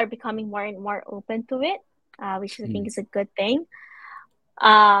people are becoming more and more open to it, which I think Mm. is a good thing.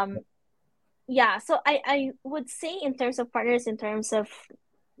 Um, yeah, so I would say in terms of partners, in terms of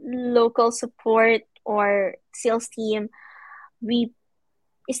local support or sales team, we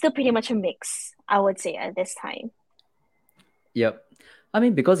it's still pretty much a mix, I would say, at this time. Yep. I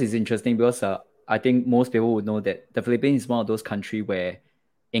mean, because it's interesting because I think most people would know that the Philippines is one of those countries where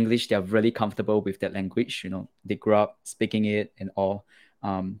English, they're really comfortable with that language. They grew up speaking it and all.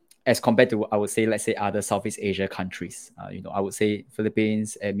 As compared to, I would say, let's say other Southeast Asia countries. I would say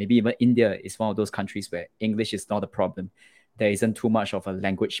Philippines and maybe even India is one of those countries where English is not a problem. There isn't too much of a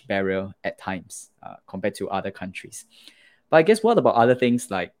language barrier at times compared to other countries. But I guess what about other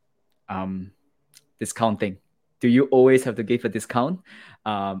things like um, discounting? Do you always have to give a discount?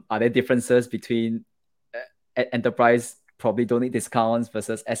 Are there differences between enterprise probably don't need discounts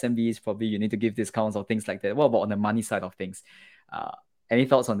versus SMBs probably you need to give discounts or things like that? What about on the money side of things? Uh, any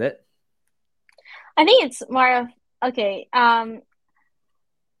thoughts on that? I think it's more of okay. I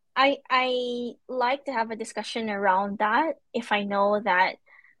like to have a discussion around that if I know that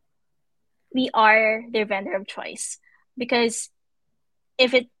we are their vendor of choice. Because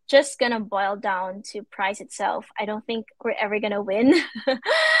if it's just gonna boil down to price itself, I don't think we're ever gonna win.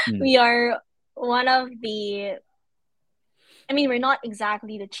 Mm, We are one of the, I mean, we're not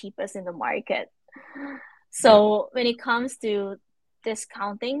exactly the cheapest in the market. yeah. So when it comes to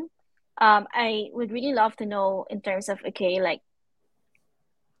discounting, I would really love to know in terms of okay, like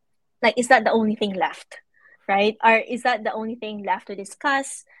is that the only thing left, right? Or is that the only thing left to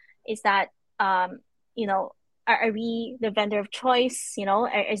discuss? Is that you know, are we the vendor of choice? You know,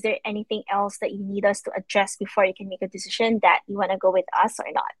 is there anything else that you need us to address before you can make a decision that you want to go with us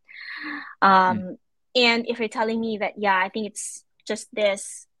or not? Mm, And if you're telling me that, yeah, I think it's just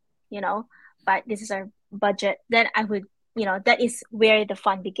this, you know, but this is our budget, then I would, you know, that is where the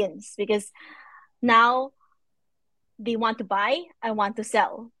fun begins because now they want to buy, I want to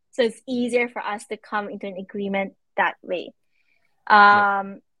sell. So it's easier for us to come into an agreement that way. yep.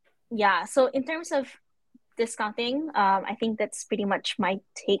 Um, yeah. So in terms of discounting, I think that's pretty much my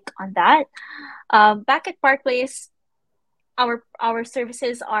take on that. Back at Park Place, our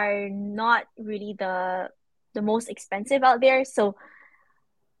services are not really the most expensive out there, so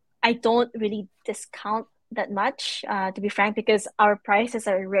I don't really discount that much, to be frank, because our prices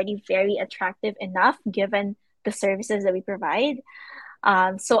are already very attractive enough given the services that we provide.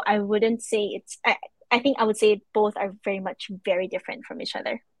 So I wouldn't say I think I would say both are very much very different from each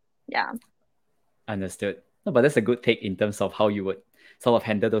other. Yeah. Understood. No, but that's a good take in terms of how you would sort of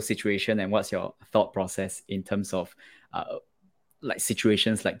handle those situations and what's your thought process in terms of uh, like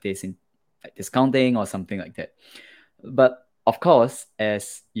situations like this in like discounting or something like that. But of course,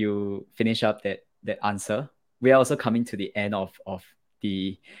 as you finish up that answer, we are also coming to the end of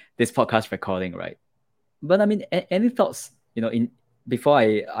the this podcast recording, right? But I mean, any thoughts, in before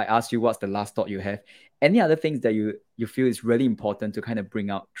I ask you what's the last thought you have, any other things that you feel is really important to kind of bring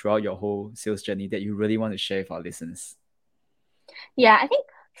out throughout your whole sales journey that you really want to share with our listeners? Yeah, I think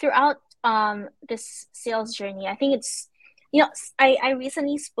throughout this sales journey, I think it's you know, I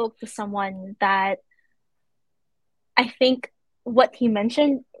recently spoke to someone that I think what he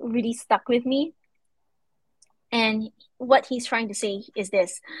mentioned really stuck with me. And what he's trying to say is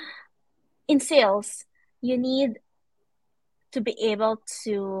this: in sales, you need to be able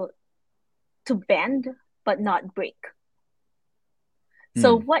to bend but not break.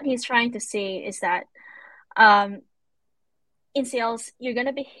 So Mm, what he's trying to say is that um, in sales, you're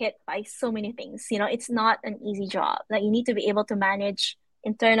gonna be hit by so many things. You know, it's not an easy job. Like you need to be able to manage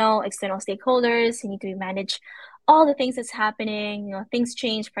internal, external stakeholders. You need to manage all the things that's happening. You know, things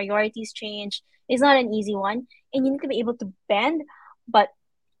change, priorities change. It's not an easy one, and you need to be able to bend, but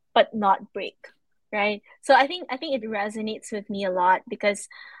not break, right? So I think it resonates with me a lot because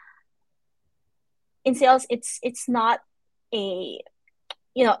in sales, it's not a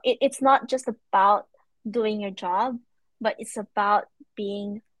it's not just about doing your job, but it's about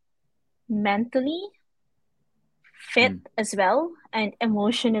being mentally fit mm, as well and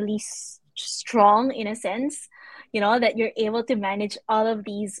emotionally strong in a sense, you know, that you're able to manage all of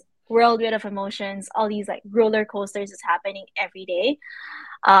these whirlwind of emotions, all these like roller coasters is happening every day.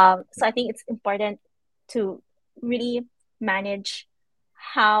 So I think it's important to really manage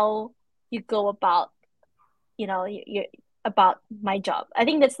how you go about, you about my job. I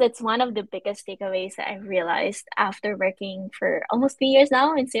think that's one of the biggest takeaways that I've realized after working for almost 3 years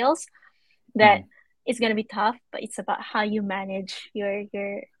now in sales, that mm. it's gonna be tough, but it's about how you manage your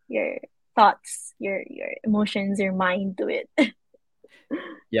thoughts, your emotions, your mind to it.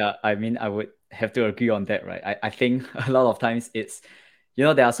 Yeah, I mean, I would have to agree on that, right? I think a lot of times it's,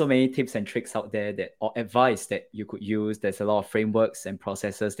 there are so many tips and tricks out there that or advice that you could use. There's a lot of frameworks and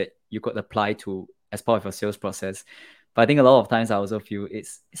processes that you could apply to as part of your sales process. But I think a lot of times I also feel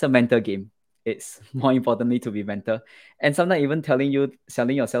it's a mental game. It's more importantly to be mental. And sometimes even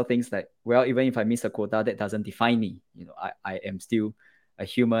selling yourself things like, well, even if I miss a quota, that doesn't define me. I am still a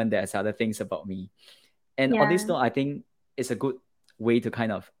human. There's other things about me. And on this Yeah. note, I think it's a good way to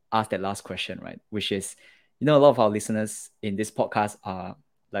kind of ask that last question, right? Which is, a lot of our listeners in this podcast are,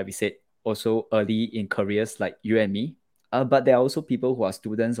 like we said, also early in careers like you and me. But there are also people who are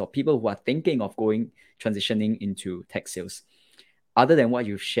students or people who are thinking of transitioning into tech sales. Other than what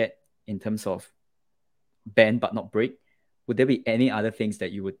you've shared in terms of bend but not break, would there be any other things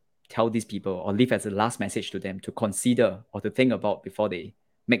that you would tell these people or leave as a last message to them to consider or to think about before they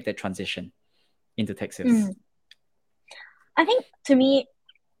make that transition into tech sales? Mm. I think to me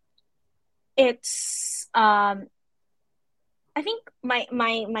it's I think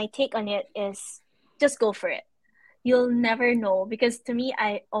my take on it is just go for it. You'll never know, because to me,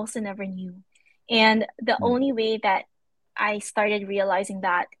 I also never knew. And the Mm. only way that I started realizing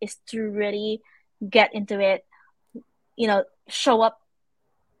that is to really get into it, show up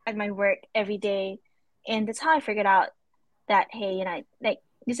at my work every day. And that's how I figured out that, hey, like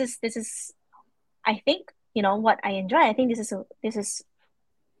this is I think, what I enjoy. I think this is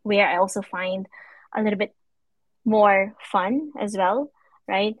where I also find a little bit more fun as well,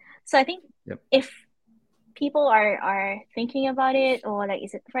 right? So I think Yep. if people are thinking about it, or like,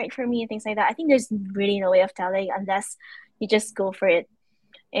 is it right for me and things like that, I think there's really no way of telling unless you just go for it.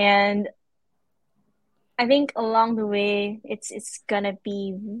 And I think along the way, it's gonna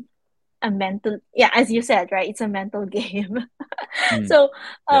be a mental, yeah, as you said, right? It's a mental game. Mm. So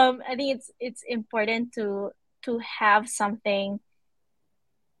Yep. I think it's important to have something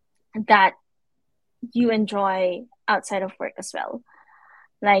that you enjoy outside of work as well.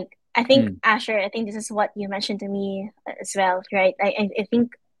 Like, I think, Mm. Asher, I think this is what you mentioned to me as well, right? I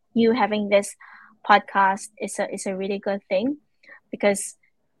think you having this podcast is a really good thing, because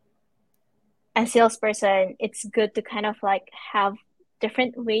as salesperson, it's good to kind of like have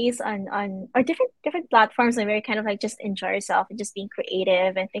different ways on or different platforms, and where you kind of like just enjoy yourself and just being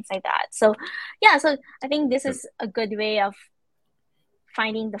creative and things like that. So yeah, so I think this Yep. is a good way of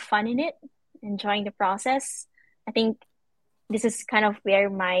finding the fun in it, enjoying the process. I think this is kind of where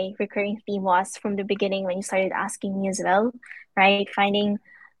my recurring theme was from the beginning when you started asking me as well, right? Finding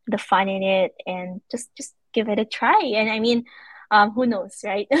the fun in it and just give it a try. And I mean, who knows,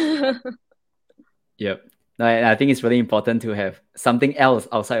 right? Yep. No, and I think it's really important to have something else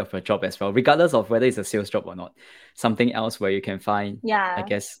outside of your job as well, regardless of whether it's a sales job or not. Something else where you can find, I Yeah,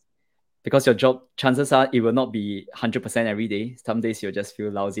 guess, because your job, chances are it will not be 100% every day. Some days you'll just feel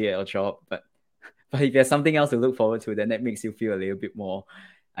lousy at your job. But if there's something else to look forward to, then that makes you feel a little bit more,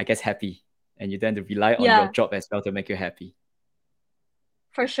 I guess, happy. And you tend to rely on your yeah, job as well to make you happy.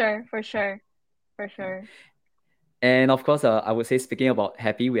 for sure, for sure, for Yeah. sure. And of course, I would say, speaking about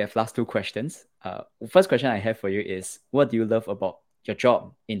happy, we have last two questions. First question I have for you is, what do you love about your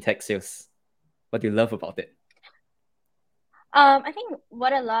job in tech sales? What do you love about it? I think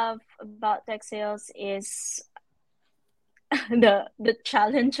what I love about tech sales is the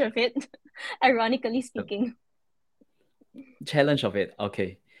challenge of it, ironically The speaking. challenge of it.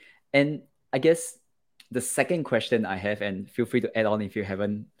 Okay. And I guess the second question I have, and feel free to add on if you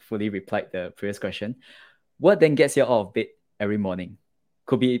haven't fully replied the previous question, what then gets you out of bed every morning?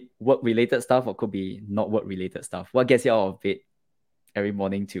 Could be work related stuff or could be not work related stuff. What gets you out of bed every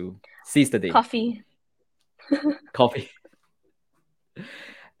morning to seize the day? Coffee. Coffee.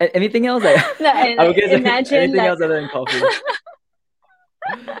 Anything else? Like, No, and I would like, guess imagine anything like else other than coffee.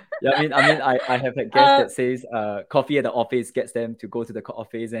 Yeah, I have a guest uh that says coffee at the office gets them to go to the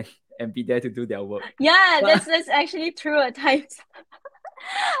office and be there to do their work. yeah, But that's actually true at times.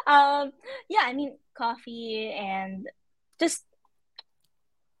 Yeah, I mean, coffee and just,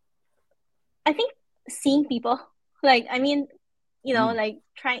 I think, seeing people. Like, I mean, mm, like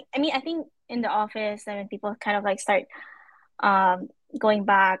trying, I mean, I think in the office, and when people kind of like start um going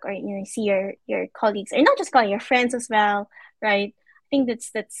back, or see your colleagues, or not just calling your friends as well, right? I think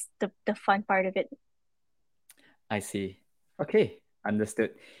that's the fun part of it. I see. Okay,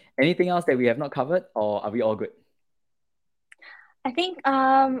 understood. Anything else that we have not covered, or are we all good? I think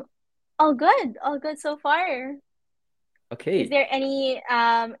all good so far. Is Okay. there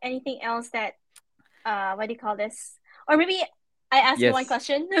anything else that, what do you call this? Or maybe I ask you one Yes.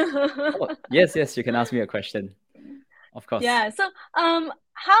 question. Oh, yes, yes. You can ask me a question. Of course. Yeah. So,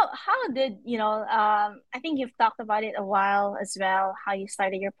 how did I think you've talked about it a while as well, how you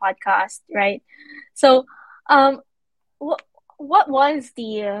started your podcast, right? So, um, what what was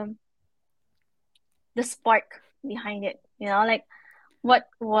the spark behind it? Like, what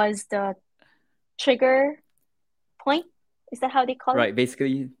was the trigger point? Is that how they call it? Right.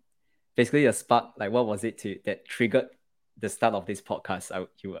 Basically, the spark. Like, what was it to that triggered the start of this podcast?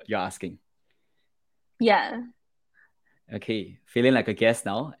 You're asking. Yeah. Okay, feeling like a guest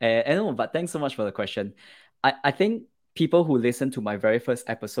now. No, but thanks so much for the question. I think people who listen to my very first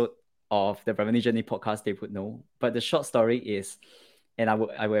episode of the Revenue Journey podcast, they would know. But the short story is, and I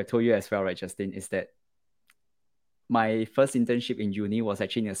would have told you as well, right, Justin, is that my first internship in uni was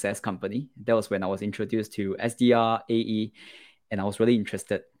actually in a SaaS company. That was when I was introduced to SDR, AE, and I was really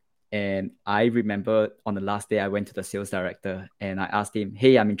interested. And I remember on the last day, I went to the sales director and I asked him,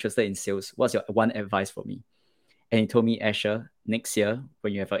 "Hey, I'm interested in sales. What's your one advice for me?" And he told me, "Asher, next year,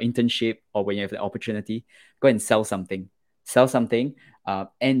 when you have an internship or when you have the opportunity, go and sell something. Sell something,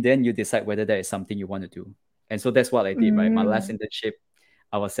 and then you decide whether that is something you want to do." And so that's what I did, right? My last Mm. internship,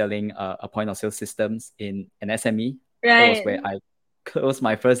 I was selling a point of sale systems in an SME. That was Right. where I closed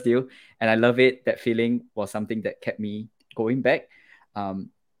my first deal, and I love it. That feeling was something that kept me going back. Um,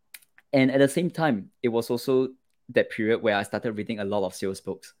 and at the same time, it was also that period where I started reading a lot of sales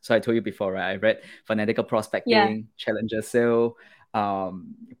books. So I told you before, right? I read Fanatical Yeah. Prospecting, Challenger Sale, Nice.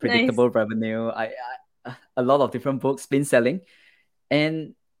 Predictable Revenue. A lot of different books been selling,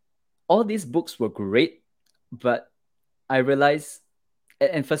 and all these books were great, but I realized,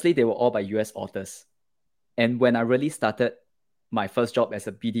 and firstly, they were all by US authors. And when I really started my first job as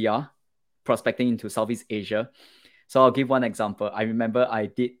a BDR, prospecting into Southeast Asia, so I'll give one example. I remember I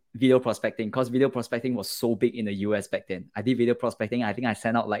did video prospecting because video prospecting was so big in the US back then. I did video prospecting. I think I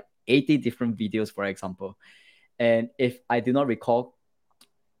sent out like 80 different videos, for example. And if I do not recall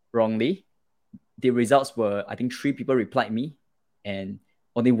wrongly, the results were I think three people replied me and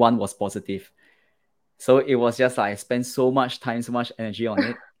only one was positive. So it was just like I spent so much time, so much energy on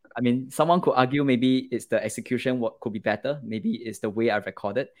it. I mean, someone could argue maybe it's the execution what could be better. Maybe it's the way I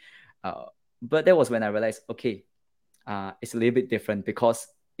recorded. Uh, but that was when I realized, okay, it's a little bit different because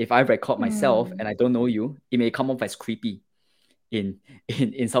if I record myself Mm. and I don't know you, it may come off as creepy in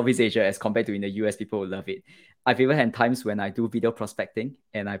in Southeast Asia as compared to in the US. People will love it. I've even had times when I do video prospecting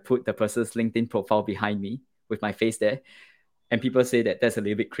and I put the person's LinkedIn profile behind me with my face there, and people say that that's a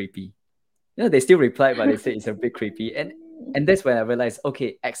little bit creepy. They still reply, but they say it's a bit creepy. And that's when I realized,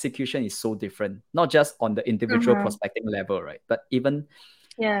 okay, execution is so different, not just on the individual Uh-huh. prospecting level, right? But even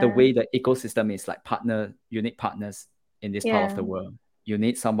the Yeah. way the ecosystem is like unique partners in this part of Yeah. the world. You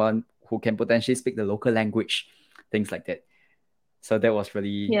need someone who can potentially speak the local language, things like that. So that was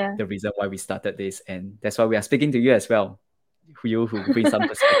really Yeah. the reason why we started this. And that's why we are speaking to you as well, you who bring some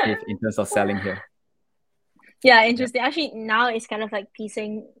perspective in terms of selling here. Yeah, Yeah. interesting. Actually, now it's kind of like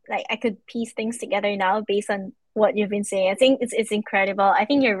like I could piece things together now based on what you've been saying. I think it's incredible. I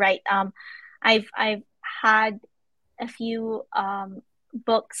think you're right. I've had a few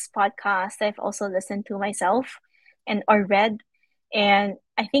books, podcasts that I've also listened to myself and or read, and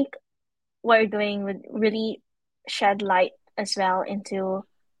I think what you're doing would really shed light as well into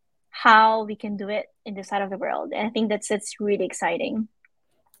how we can do it in this side of the world. And I think it's really exciting.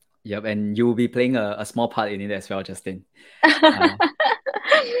 Yep. And you will be playing a small part in it as well, Justin. Uh,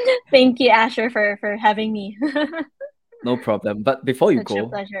 Thank you, Asher, for having me. no problem. But before you Such a go,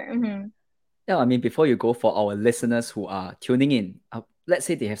 pleasure. Hmm. yeah, I mean, before you go, for our listeners who are tuning in, let's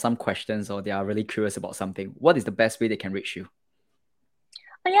say they have some questions or they are really curious about something, what is the best way they can reach you?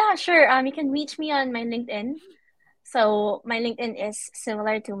 Oh yeah, sure. You can reach me on my LinkedIn. So my LinkedIn is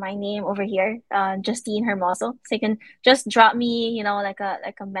similar to my name over here, Justine Hermoso. So you can just drop me, like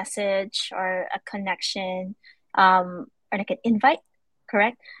a message or a connection, or like an invite,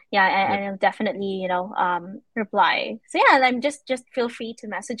 correct? Yeah, Yep. and I'll definitely, reply. So yeah, just feel free to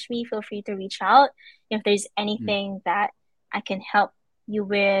message me. Feel free to reach out if there's Mm, anything that I can help you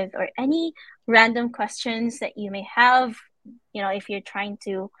with, or any random questions that you may have. If you're trying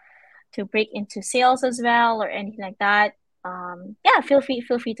to break into sales as well or anything like that. Yeah, feel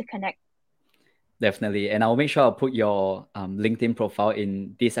free to connect. definitely. And I'll make sure I'll put your LinkedIn profile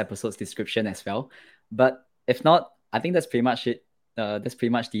in this episode's description as well. But if not, I think that's pretty much it. That's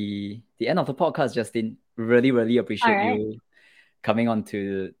pretty much the end of the podcast, Justin. Really, really All appreciate right. you coming on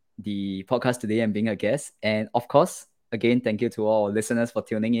to the podcast today and being a guest. And of course, again, thank you to all our listeners for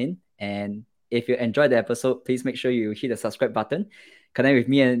tuning in. And if you enjoyed the episode, please make sure you hit the subscribe button, connect with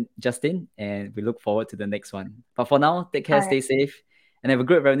me and Justin, and we look forward to the next one. But for now, take All care, right. stay safe, and have a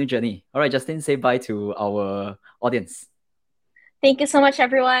great revenue journey. All right, Justin, say bye to our audience. Thank you so much,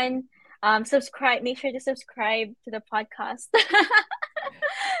 everyone. Subscribe. Make sure to subscribe to the podcast.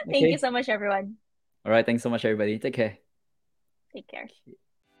 Thank you Okay. so much, everyone. All right. Thanks so much, everybody. Take care. Take care.